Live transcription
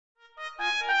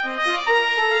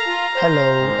Hello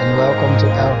and welcome to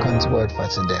Elkan's Word for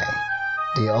today,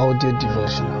 the audio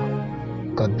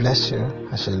devotional. God bless you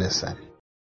as you listen.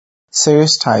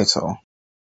 Series title: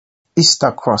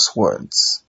 Easter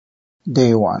Crosswords.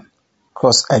 Day 1.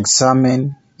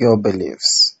 Cross-examine your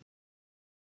beliefs.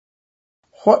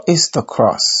 What is the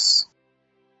cross?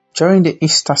 During the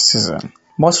Easter season,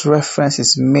 much reference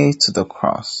is made to the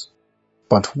cross.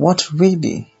 But what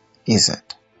really is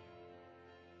it?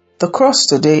 The cross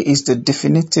today is the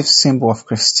definitive symbol of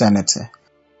Christianity,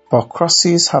 but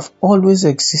crosses have always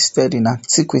existed in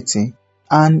antiquity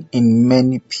and in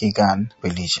many pagan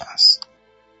religions.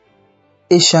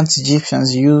 Ancient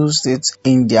Egyptians used it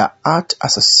in their art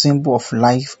as a symbol of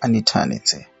life and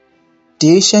eternity.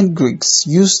 The ancient Greeks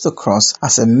used the cross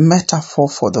as a metaphor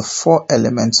for the four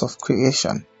elements of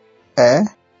creation: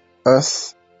 air,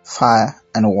 earth, fire,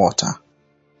 and water.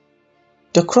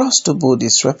 The cross to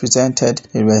Buddhists represented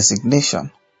a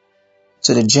resignation.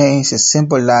 To the Jains, it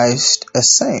symbolized a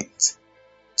saint.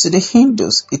 To the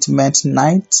Hindus, it meant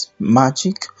night,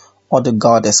 magic, or the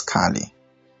goddess Kali.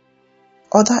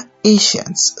 Other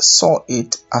Asians saw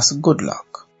it as good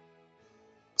luck.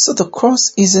 So the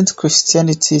cross isn't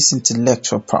Christianity's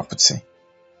intellectual property.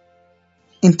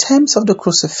 In terms of the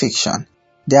crucifixion,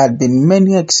 there had been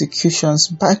many executions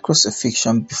by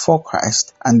crucifixion before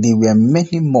Christ, and there were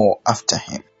many more after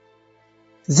him.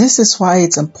 This is why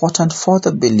it's important for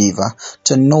the believer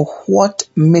to know what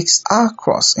makes our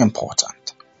cross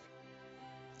important.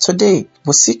 Today,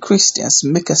 we see Christians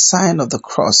make a sign of the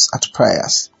cross at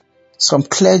prayers. Some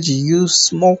clergy use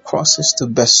small crosses to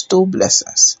bestow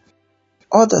blessings.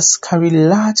 Others carry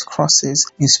large crosses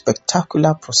in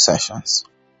spectacular processions.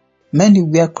 Many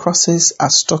wear crosses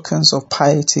as tokens of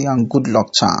piety and good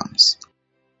luck charms.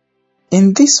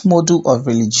 In this model of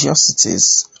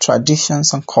religiosities,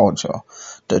 traditions, and culture,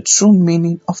 the true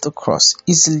meaning of the cross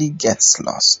easily gets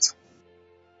lost.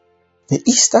 The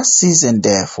Easter season,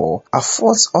 therefore,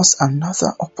 affords us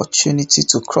another opportunity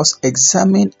to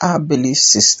cross-examine our belief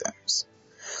systems,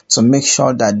 to make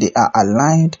sure that they are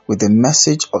aligned with the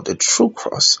message of the true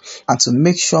cross, and to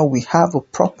make sure we have a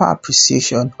proper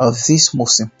appreciation of this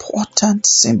most important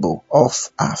symbol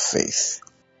of our faith.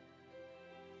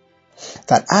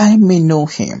 That I may know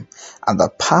him and the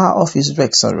power of his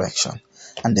resurrection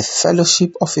and the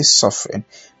fellowship of his suffering,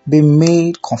 be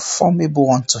made conformable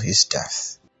unto his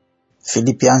death.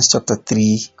 Philippians chapter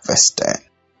 3 verse 10.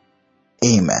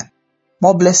 Amen.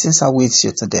 More blessings are with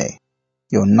you today.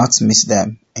 You'll not miss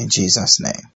them in Jesus'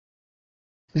 name.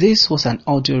 This was an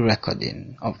audio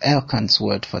recording of Elkan's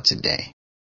Word for today,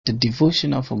 the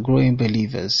devotional for growing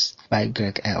believers by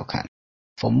Greg Elkan.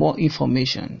 For more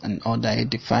information and other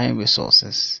edifying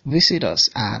resources, visit us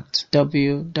at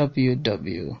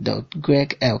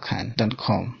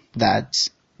www.gregelkan.com. That's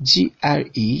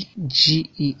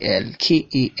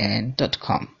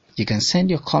GREGELKAN.com. You can send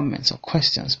your comments or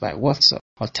questions by WhatsApp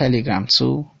or Telegram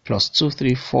to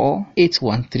 +234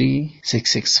 813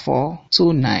 664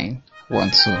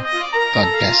 2912. God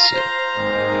bless you.